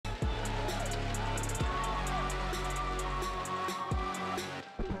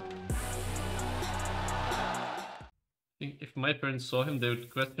my parents saw him, they would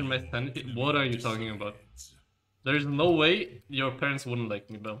question my sanity. What are you talking about? There's no way your parents wouldn't like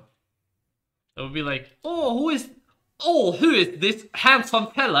me, Bell. They would be like, who is this handsome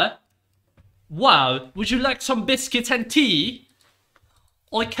fella? Wow, would you like some biscuits and tea?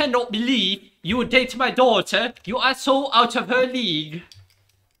 I cannot believe you would date my daughter. You are so out of her league.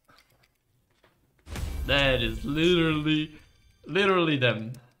 That is literally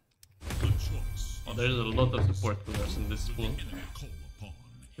them. Oh, there's a lot of support players in this school.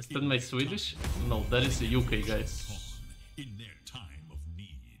 Is that my Swedish? No, that is the UK, guys.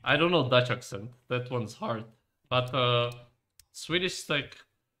 I don't know Dutch accent. That one's hard. But Swedish is like,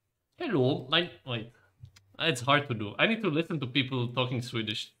 hello, wait. It's hard to do. I need to listen to people talking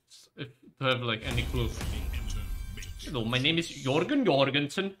Swedish to have like any clue. Hello, my name is Jörgen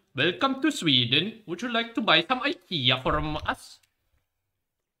Jorgensen. Welcome to Sweden. Would you like to buy some IKEA from us?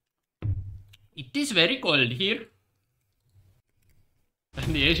 It is very cold here.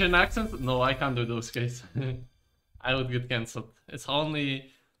 And the Asian accent? No, I can't do those guys. I would get cancelled. It's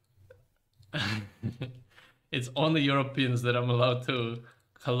only... it's only Europeans that I'm allowed to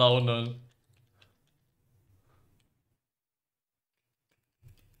clown on.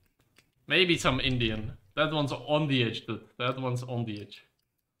 Maybe some Indian. That one's on the edge, dude. That one's on the edge.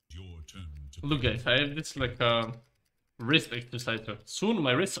 Look guys, I have this like wrist exerciser. Soon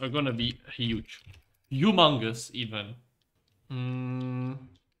my wrists are gonna be huge. Humongous even.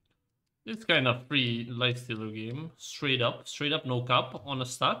 This kind of free light stealer game. Straight up no cap on a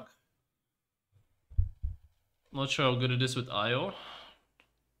stack. Not sure how good it is with IO.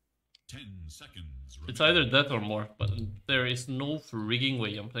 10 seconds. It's either that or more, but there is no frigging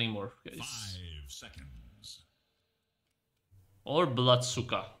way I'm playing more, guys. 5 seconds. Or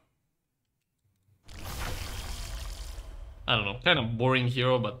Bloodsuka. I don't know, kind of boring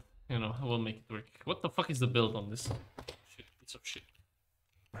hero, but you know, I will make it work. What the fuck is the build on this? Shit, piece of shit.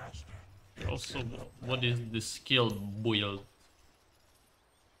 Also, what is the skill build?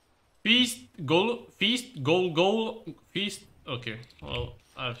 Feast, goal, feast. Okay, well,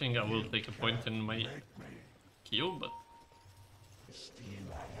 I think I will take a point in my queue, but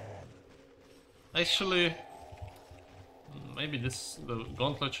actually, maybe the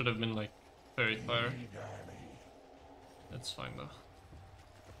gauntlet should have been like fairy fire. That's fine though.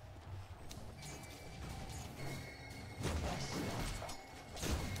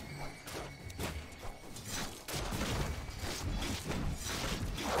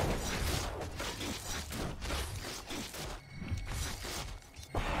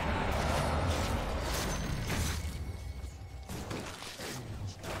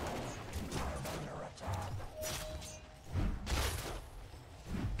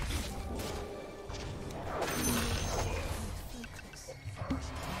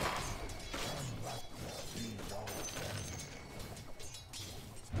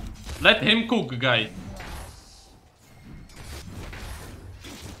 Let him cook, guy.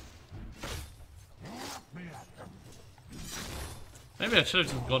 Maybe I should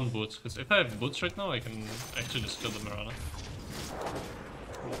have just gotten boots, because if I have boots right now, I can actually just kill the Mirana.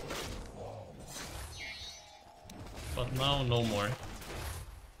 But now, no more.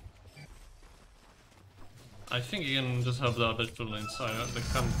 I think you can just have the other two lanes. They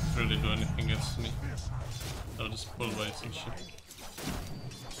can't really do anything against me. I'll just pull away some shit.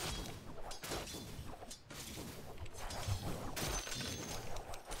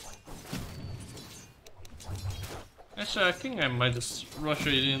 Actually, I think I might just rush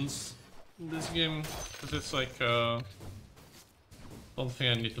Radiance in this game, because it's like, don't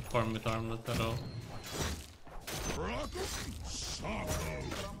think I need to farm with Armlet at all.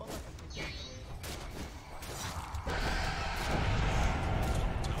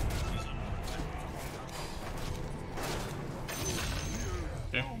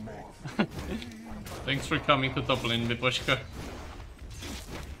 Okay. Thanks for coming to top lane, Biposhka.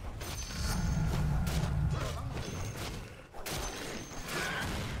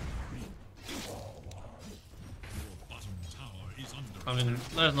 I mean,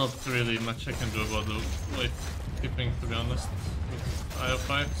 there's not really much I can do about the late keeping, to be honest, with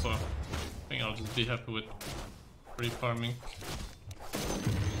IO5, so I think I'll just be happy with free farming.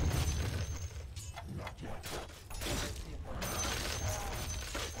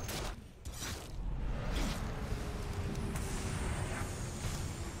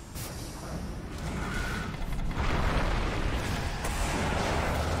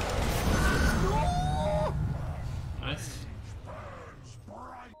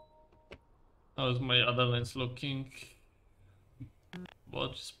 How's my other lanes looking?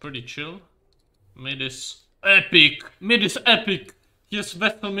 Bot is pretty chill. Mid is epic! Mid is epic! Here's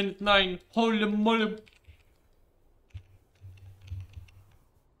Vestal minute 9. Holy moly!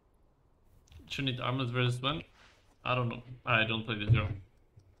 Should need armlet versus when? I don't know. I don't play this hero.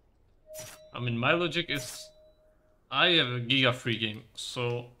 I mean, my logic is I have a Giga free game,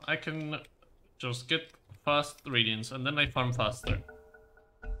 so I can just get fast radiance and then I farm faster.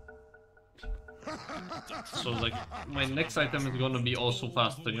 So like my next item is gonna be also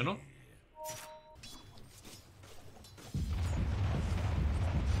faster, you know?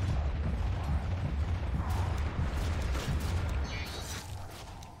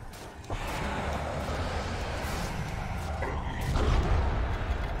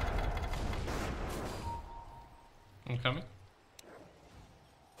 I'm coming.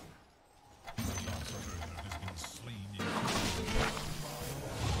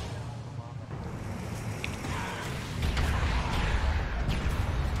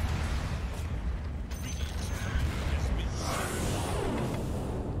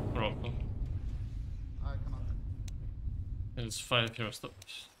 Problem. I cannot. It's 5 hero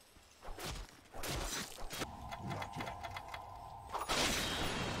stops.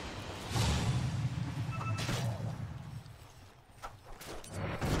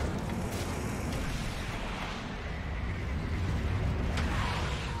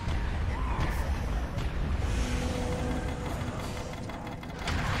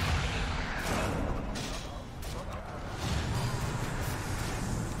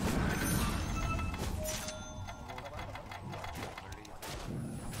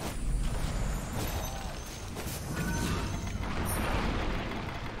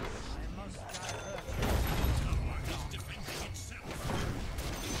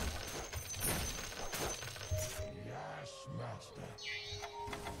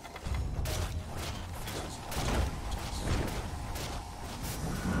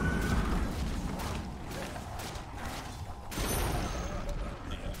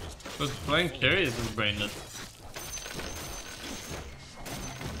 But playing carry is brainless.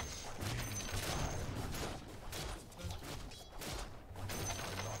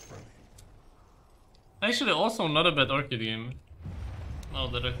 Actually, also not a bad arcade game. Now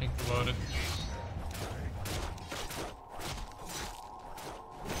that I think about it.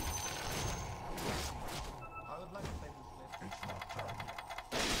 I would like to play this game.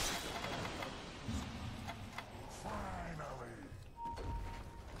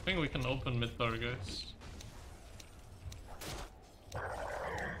 I think we can open mid tower, guys.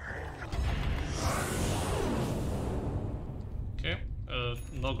 Okay,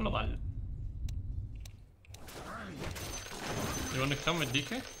 no global. You wanna come with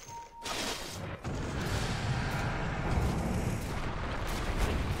DK?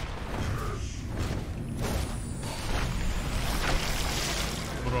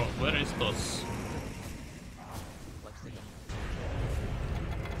 Bro, where is those?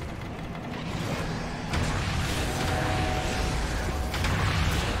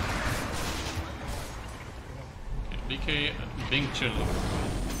 DK being chill.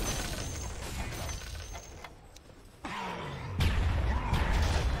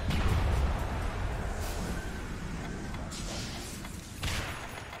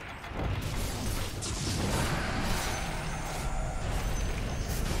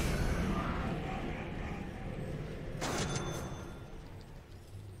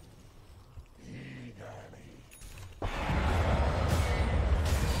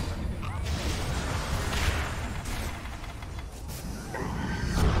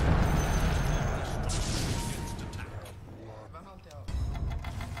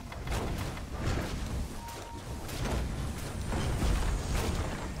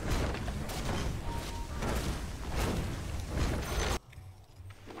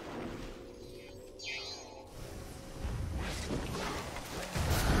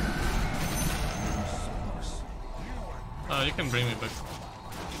 You can bring me back.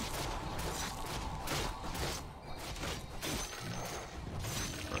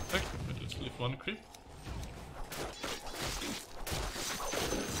 Perfect. I just leave one creep.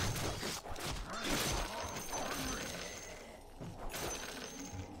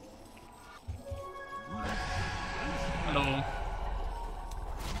 Hello.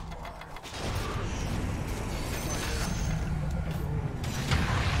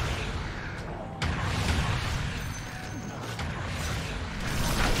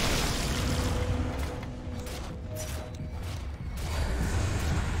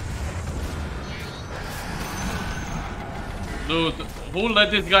 Dude, who let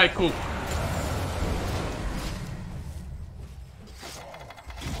this guy cook?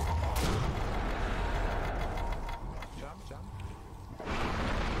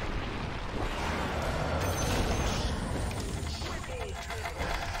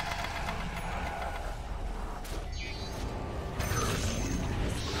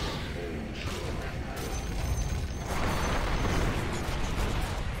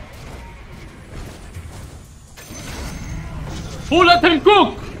 Who let him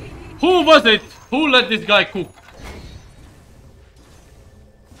cook? Who was it? Who let this guy cook?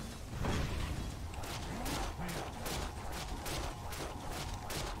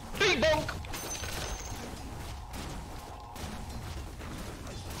 Bing bonk!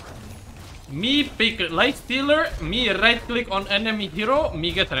 Me pick light stealer, me right click on enemy hero,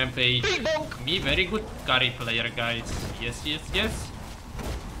 me get rampage. Bing bonk! Me very good carry player, guys. Yes, yes, yes.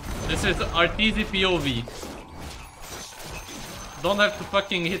 This is RTZ POV. Don't have to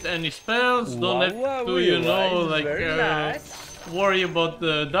fucking hit any spells. Don't have to, you know, like worry about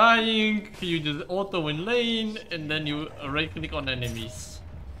dying. You just auto in lane and then you right click on enemies.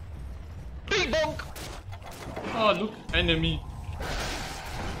 Bing bonk! Oh look, enemy.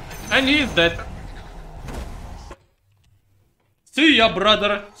 And he's dead. See ya,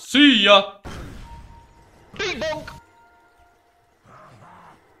 brother. See ya. Bing bonk!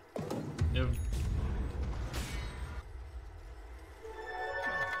 Yep.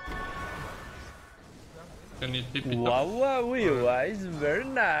 Can you tip it up? Wow, it's very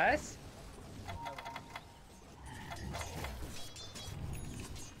nice.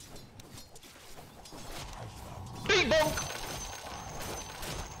 Bing bonk!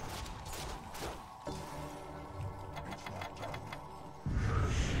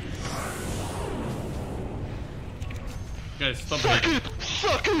 Guys, stop Suck it. it!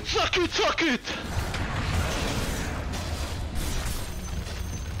 Suck it! Suck it! Suck it!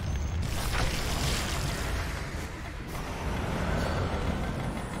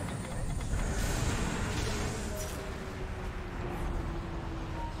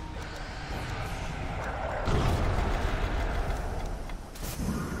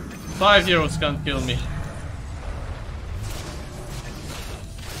 €5 can't kill me.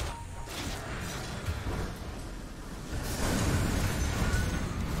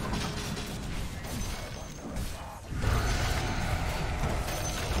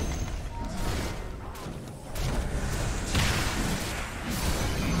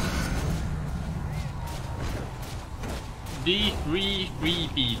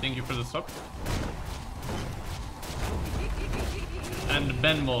 D33P, thank you for the sub. And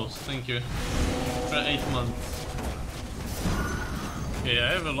Benmos, thank you for 8 months. Okay,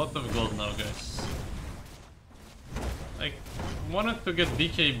 I have a lot of gold now, guys. I wanted to get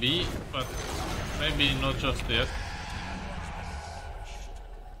BKB, but maybe not just yet.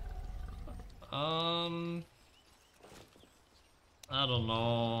 I don't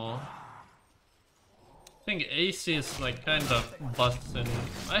know. I think AC is like kind of busting.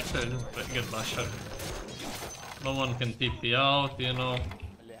 Actually, I just get Basher. No one can TP out, you know.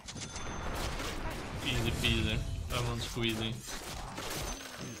 Easy peasy. Lemon squeezy.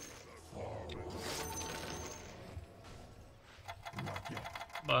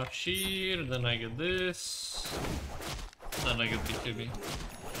 Bashir, then I get this. Then I get BKB.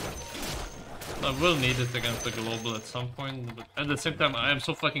 I will need it against the global at some point, but at the same time I am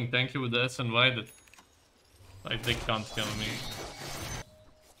so fucking tanky with the SNY that like they can't kill me.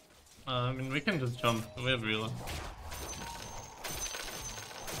 I mean we can just jump, we have real.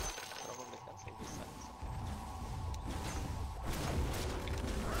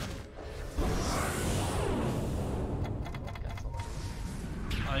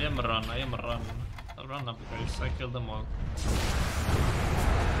 I am run. I'll run up guys, I killed them all.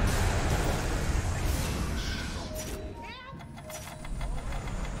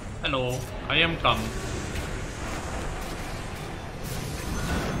 Hello, I am come.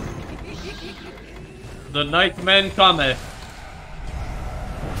 The Nightman cometh.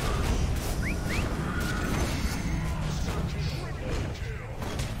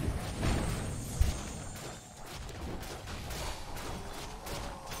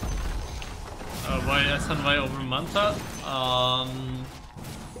 Why SNY over Manta? I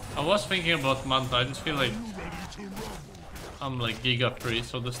was thinking about Manta, I just feel like I'm like giga free,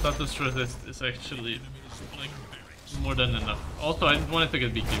 so the status resist is actually like more than enough. Also, I just wanted to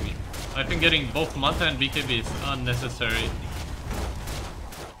get BKB. I think getting both Manta and BKB is unnecessary.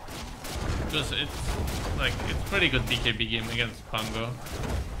 Because it's pretty good BKB game against Pango.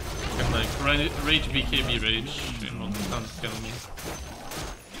 You can like rage BKB rage, you know, they can't kill me.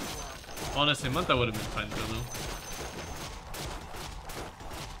 Honestly, Manta would have been fine to do.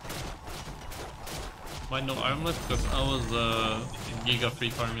 Why no armlet? Because I was in Giga free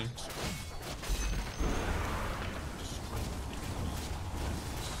farming.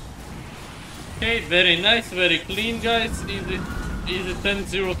 Okay, very nice, very clean guys. Easy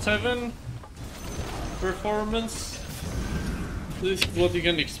 10-0-7 performance. This is what you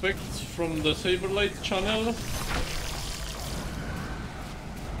can expect from the Saberlight channel.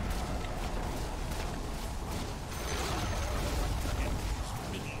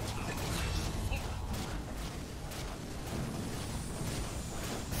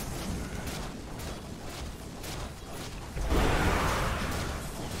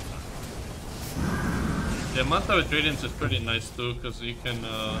 Yeah, Manta with Radiance is pretty nice too, because you can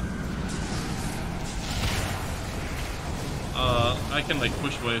I can like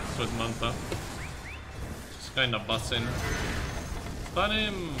push waves with Manta. Just kinda bust in. Stun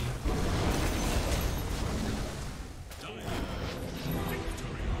him!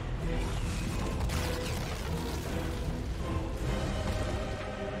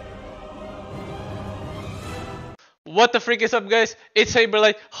 What the freak is up, guys? It's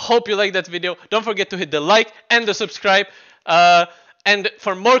Saberlight. Hope you liked that video. Don't forget to hit the like and the subscribe. And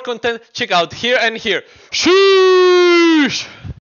for more content, check out here and here. Sheesh!